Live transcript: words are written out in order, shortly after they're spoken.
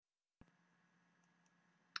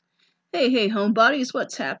Hey, homebodies,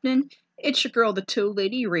 what's happening? It's your girl, the Toad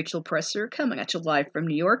Lady, Rachel Presser, coming at you live from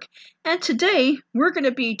New York. And today, we're going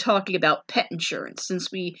to be talking about pet insurance,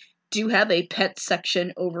 since we do have a pet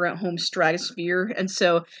section over at Home Stratosphere. And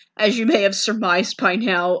so, as you may have surmised by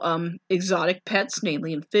now, exotic pets,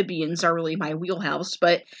 namely amphibians, are really my wheelhouse.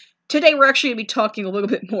 But today, we're actually going to be talking a little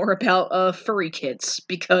bit more about furry kids,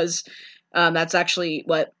 because that's actually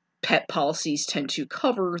what pet policies tend to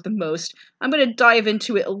cover the most. I'm going to dive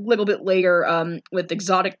into it a little bit later with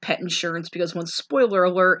exotic pet insurance because, one spoiler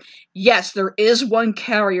alert, yes, there is one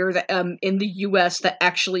carrier that in the U.S. that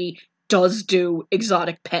actually does do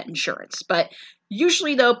exotic pet insurance. But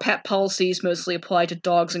usually, though, pet policies mostly apply to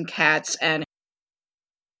dogs and cats and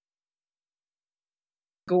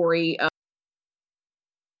gory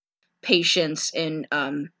patients in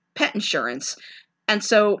pet insurance. And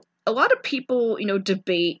so a lot of people,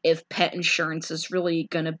 debate if pet insurance is really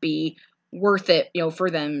going to be worth it,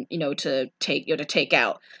 for them, to take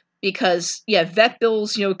out. Because yeah, vet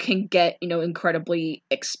bills, can get, incredibly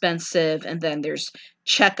expensive, and then there's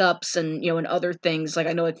checkups and other things. Like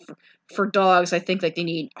I know, like for dogs, I think like they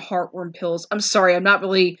need heartworm pills. I'm sorry, I'm not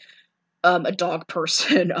really a dog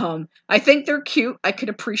person. I think they're cute. I could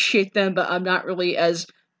appreciate them, but I'm not really as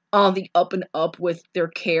on the up and up with their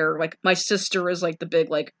care. Like my sister is like the big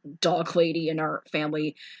like dog lady in our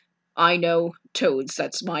family. I know toads.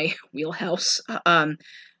 That's my wheelhouse. But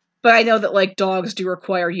I know that like dogs do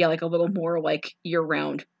require like a little more like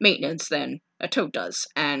year-round maintenance than a toad does,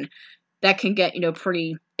 and that can get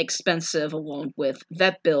pretty expensive along with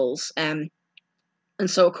vet bills. And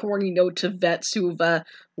so, according to vets who've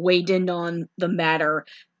weighed in on the matter,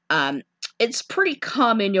 um, it's pretty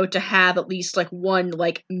common, to have at least like one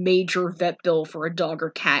like major vet bill for a dog or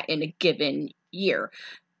cat in a given year.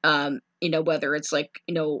 Whether it's like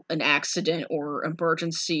an accident or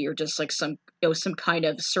emergency or just like some kind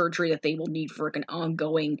of surgery that they will need for like an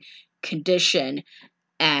ongoing condition.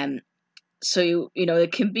 And so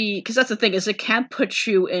it can be, because that's the thing, is it can put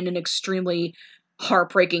you in an extremely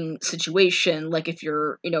heartbreaking situation, like if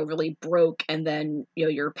you're really broke and then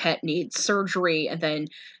your pet needs surgery and then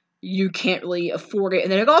you can't really afford it,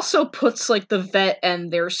 and then it also puts like the vet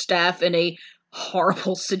and their staff in a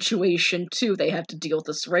horrible situation too. They have to deal with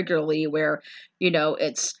this regularly, where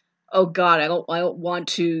it's, oh god, I don't want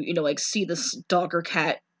to like see this dog or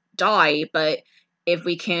cat die, but if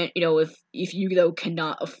we can't, if you though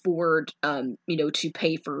cannot afford to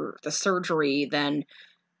pay for the surgery, then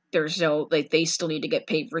there's no, like, they still need to get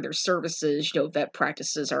paid for their services. Vet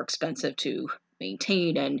practices are expensive to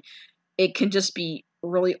maintain, and it can just be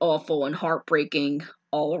really awful and heartbreaking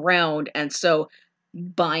all around. And so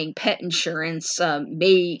buying pet insurance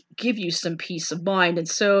may give you some peace of mind. And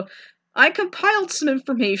so I compiled some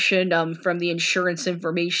information from the Insurance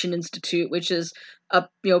Information Institute, which is a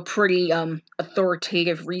pretty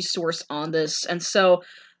authoritative resource on this. And so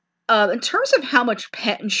in terms of how much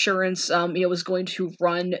pet insurance is going to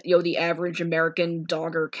run the average American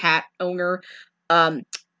dog or cat owner, um,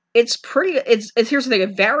 it's here's the thing,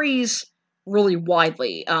 it varies really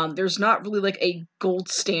widely. There's not really like a gold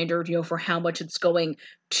standard, for how much it's going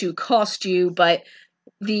to cost you, but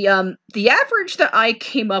the average that I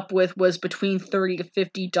came up with was between $30 to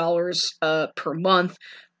 $50 per month,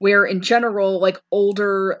 where in general, like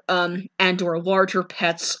older and or larger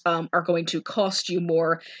pets are going to cost you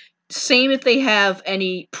more. Same if they have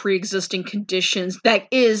any pre-existing conditions. That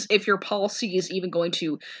is, if your policy is even going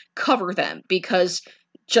to cover them, because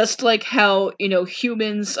just like how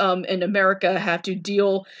humans in America have to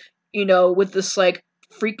deal with this like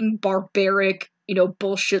freaking barbaric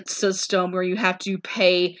bullshit system where you have to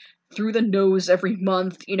pay through the nose every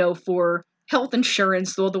month for health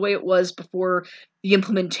insurance, though the way it was before the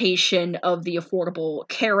implementation of the Affordable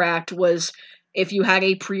Care Act was, if you had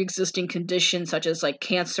a pre-existing condition such as like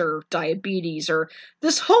cancer, diabetes, or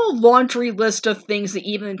this whole laundry list of things that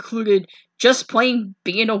even included just plain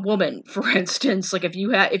being a woman, for instance. Like if you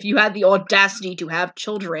had the audacity to have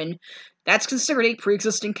children, that's considered a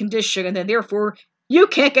pre-existing condition, and then therefore you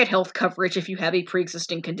can't get health coverage if you have a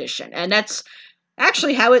pre-existing condition. And that's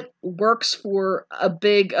actually how it works for a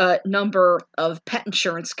big number of pet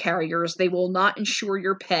insurance carriers. They will not insure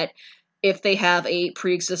your pet if they have a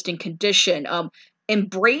pre-existing condition.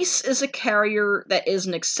 Embrace is a carrier that is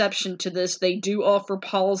an exception to this. They do offer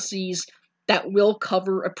policies that will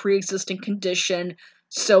cover a pre-existing condition.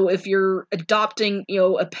 So if you're adopting,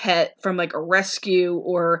 a pet from like a rescue,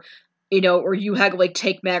 or you had to like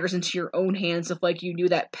take matters into your own hands if like you knew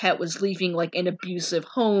that pet was leaving like an abusive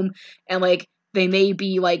home, and like they may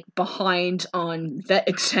be like behind on vet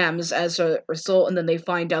exams as a result, and then they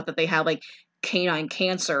find out that they have like canine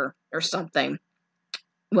cancer or something.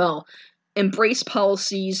 Well, embrace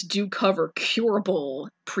policies do cover curable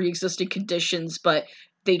pre-existing conditions, but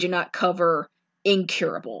they do not cover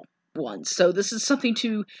incurable ones. So this is something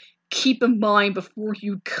to keep in mind before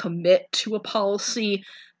you commit to a policy,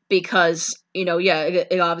 because, yeah,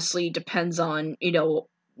 it obviously depends on,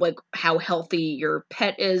 like how healthy your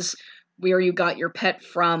pet is, where you got your pet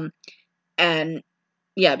from, and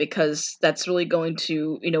yeah, because that's really going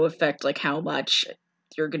to, affect like how much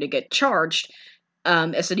you're going to get charged.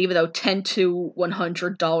 I said even though $10 to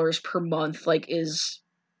 $100 per month like is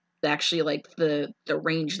actually like the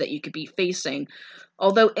range that you could be facing.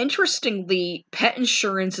 Although interestingly, pet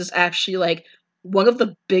insurance is actually like one of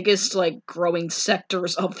the biggest like growing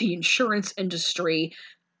sectors of the insurance industry.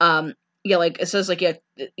 Yeah, like it says like the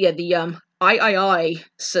III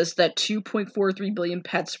says that 2.43 billion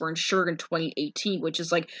pets were insured in 2018, which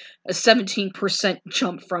is like a 17%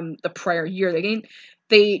 jump from the prior year.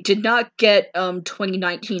 They did not get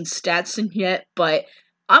 2019 stats in yet, but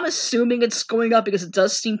I'm assuming it's going up because it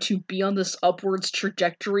does seem to be on this upwards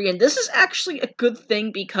trajectory, and this is actually a good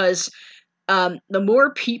thing because the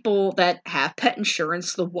more people that have pet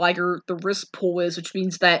insurance, the wider the risk pool is, which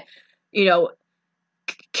means that you know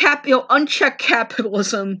unchecked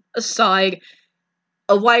capitalism aside,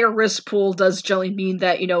 a wider risk pool does generally mean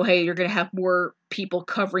that, hey, you're going to have more people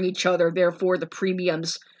covering each other, therefore the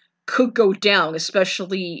premiums could go down,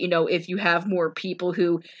 especially, if you have more people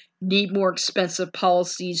who need more expensive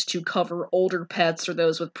policies to cover older pets or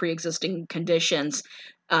those with pre-existing conditions.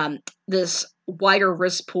 This wider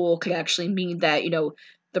risk pool could actually mean that,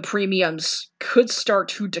 the premiums could start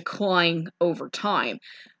to decline over time.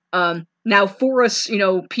 Now, for us,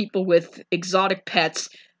 people with exotic pets,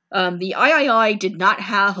 the III did not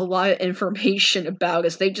have a lot of information about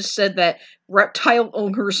us. They just said that reptile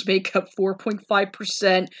owners make up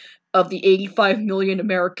 4.5% of the 85 million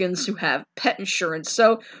Americans who have pet insurance.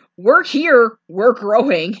 So we're here, we're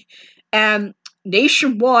growing, and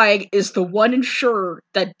Nationwide is the one insurer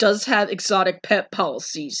that does have exotic pet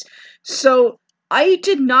policies. So I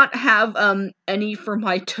did not have any for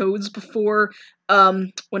my toads before.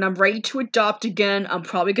 When I'm ready to adopt again, I'm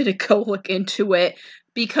probably gonna go look into it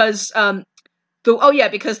because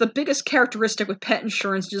because the biggest characteristic with pet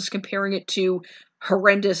insurance, just comparing it to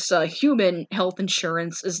horrendous human health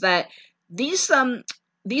insurance, is that these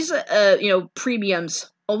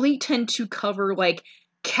premiums only tend to cover like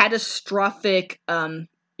catastrophic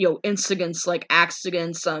incidents like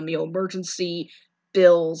accidents, emergency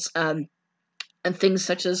bills, and things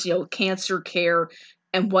such as cancer care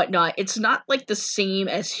and whatnot. It's not like the same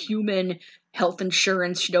as human health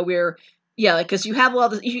insurance, where yeah, like because you have a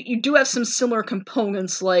lot of you do have some similar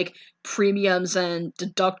components like premiums and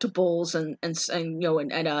deductibles and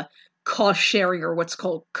cost sharing or what's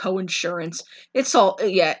called co-insurance. It's all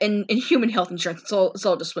yeah, in human health insurance, it's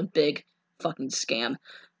all just one big fucking scam.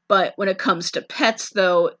 But when it comes to pets,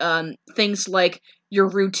 though, things like your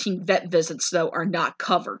routine vet visits, though, are not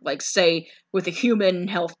covered. Like, say, with a human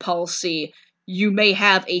health policy, you may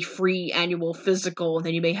have a free annual physical, and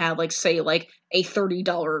then you may have, like, say, like, a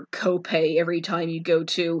 $30 copay every time you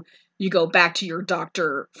go back to your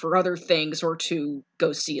doctor for other things or to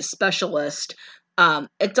go see a specialist.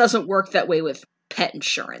 It doesn't work that way with pet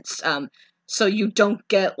insurance. So you don't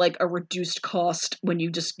get, like, a reduced cost when you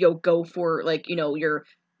just go for, like,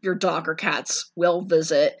 your dog or cat's well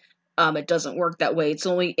visit. It doesn't work that way. It's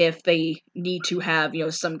only if they need to have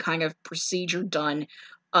some kind of procedure done.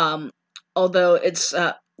 Um, Although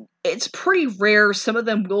it's pretty rare. Some of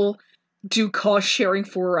them will do cost sharing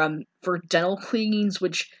for dental cleanings,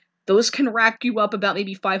 which those can rack you up about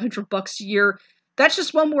maybe $500 a year. That's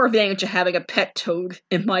just one more advantage of having a pet toad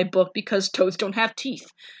in my book because toads don't have teeth.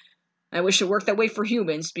 I wish it worked that way for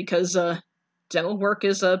humans because dental work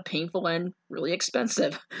is painful and really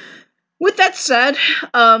expensive. With that said,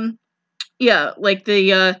 yeah, like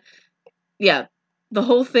yeah, the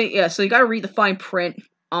whole thing, yeah, so you gotta read the fine print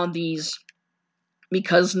on these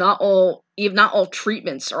because not all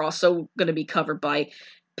treatments are also gonna be covered by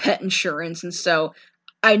pet insurance, and so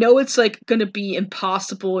I know it's like gonna be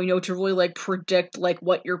impossible, to really like predict like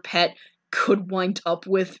what your pet could wind up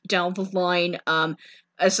with down the line.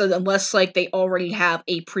 I said unless like they already have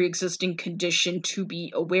a pre-existing condition to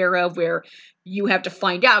be aware of, where you have to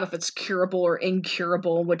find out if it's curable or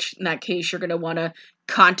incurable. Which in that case you're gonna want to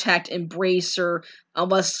contact Embrace, or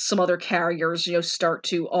unless some other carriers start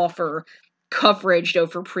to offer coverage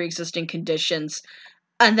for pre-existing conditions.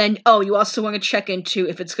 And then, oh, you also want to check into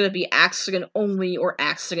if it's going to be accident only or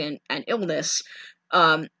accident and illness.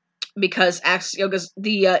 Um, because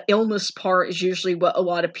the illness part is usually what a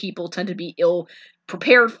lot of people tend to be ill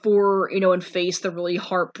prepared for, and face the really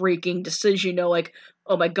heartbreaking decision, like,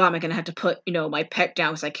 oh my god, am I gonna have to put, my pet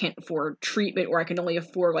down because I can't afford treatment, or I can only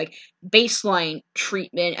afford like baseline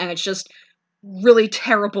treatment, and it's just really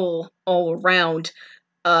terrible all around.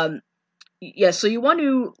 Um, yeah, so you want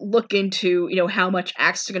to look into, how much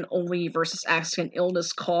accident only versus accident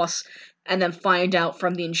illness costs, and then find out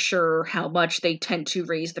from the insurer how much they tend to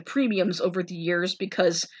raise the premiums over the years,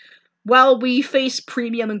 because while we face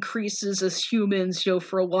premium increases as humans,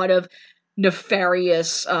 for a lot of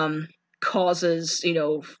nefarious causes,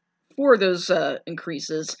 for those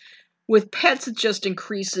increases, with pets it just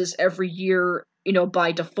increases every year,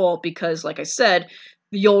 by default, because like I said,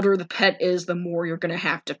 the older the pet is, the more you're going to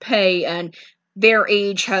have to pay, and their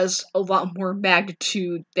age has a lot more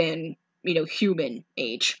magnitude than, human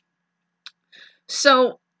age.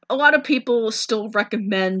 So a lot of people still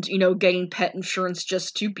recommend, getting pet insurance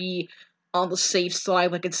just to be on the safe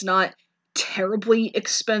side. Like, it's not terribly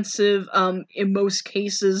expensive in most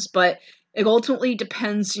cases, but it ultimately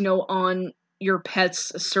depends, on your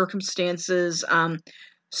pet's circumstances.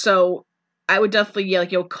 So I would definitely, yeah,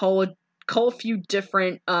 like, call a few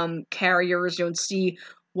different carriers, and see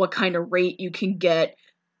what kind of rate you can get.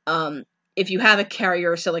 Um, if you have a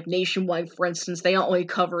carrier, so like Nationwide, for instance, they don't only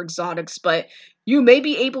cover exotics, but you may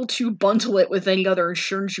be able to bundle it with any other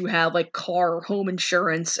insurance you have, like car or home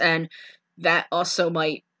insurance, and that also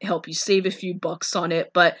might help you save a few bucks on it.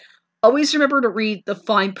 But always remember to read the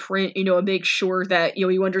fine print, and make sure that,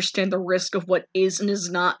 you understand the risk of what is and is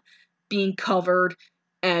not being covered,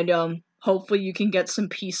 and hopefully you can get some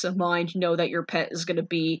peace of mind, that your pet is going to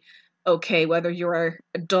be okay, whether you're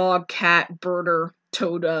a dog, cat, bird, or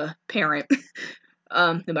toad parent,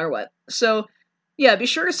 no matter what. So yeah, be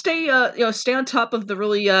sure to stay on top of the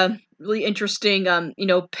really interesting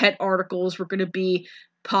pet articles we're going to be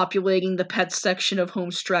populating the pet section of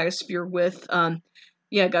Home Stratosphere with.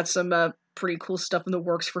 Yeah, got some pretty cool stuff in the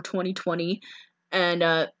works for 2020, and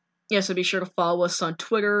yeah, so be sure to follow us on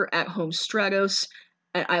Twitter at Home Stratos,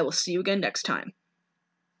 and I will see you again next time.